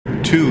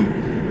2,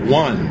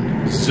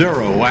 1,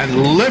 0, and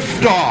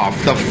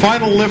liftoff, the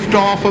final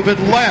liftoff of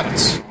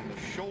Atlantis.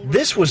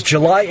 This was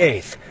July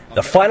 8th,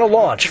 the final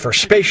launch for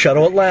Space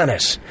Shuttle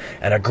Atlantis,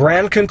 and a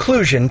grand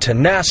conclusion to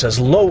NASA's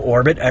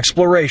low-orbit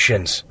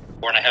explorations.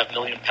 4.5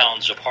 million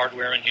pounds of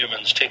hardware and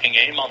humans taking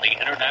aim on the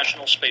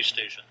International Space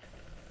Station.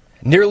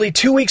 Nearly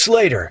 2 weeks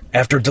later,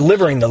 after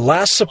delivering the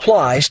last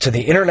supplies to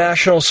the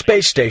International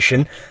Space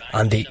Station,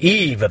 on the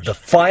eve of the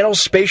final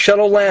Space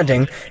Shuttle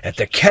landing at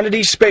the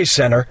Kennedy Space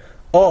Center,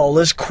 all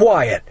is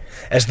quiet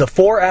as the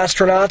 4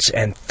 astronauts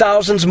and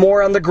thousands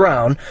more on the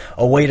ground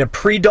await a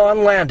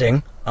pre-dawn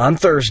landing on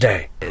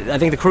Thursday. I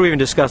think the crew even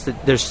discussed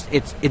that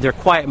there are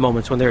quiet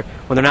moments when they're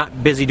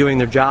not busy doing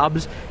their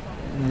jobs.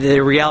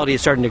 The reality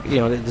is starting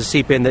to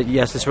seep in that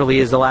yes, this really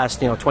is the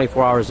last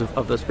 24 hours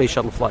of the space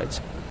shuttle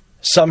flights.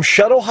 Some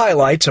shuttle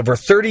highlights over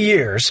 30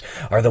 years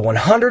are the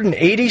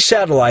 180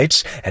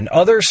 satellites and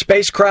other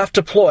spacecraft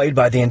deployed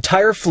by the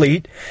entire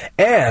fleet,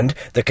 and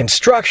the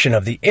construction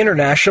of the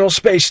International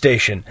Space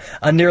Station,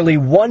 a nearly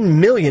 1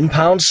 million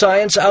pound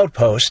science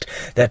outpost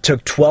that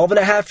took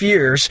 12.5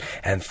 years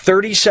and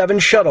 37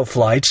 shuttle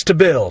flights to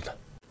build.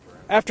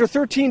 After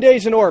 13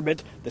 days in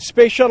orbit, the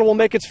Space Shuttle will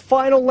make its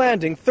final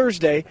landing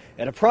Thursday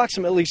at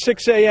approximately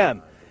 6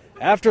 a.m.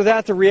 After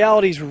that, the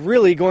reality is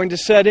really going to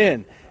set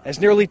in, as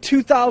nearly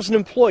 2,000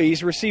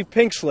 employees receive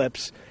pink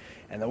slips,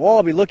 and they'll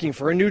all be looking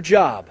for a new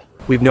job.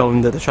 We've known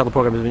that the shuttle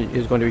program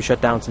is going to be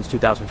shut down since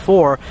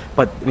 2004,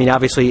 but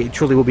obviously it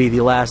truly will be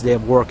the last day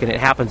of work, and it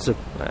happens to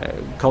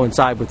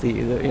coincide with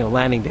the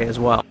landing day as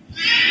well.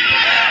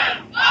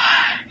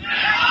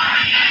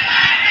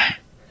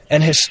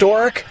 An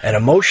historic and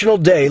emotional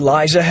day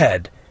lies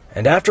ahead,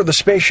 and after the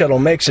Space Shuttle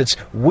makes its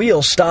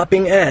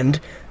wheel-stopping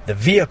end, the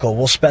vehicle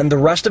will spend the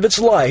rest of its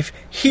life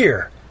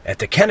here at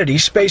the Kennedy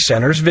Space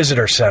Center's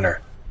Visitor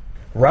Center.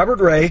 Robert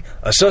Ray,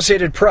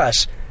 Associated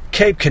Press,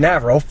 Cape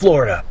Canaveral,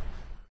 Florida.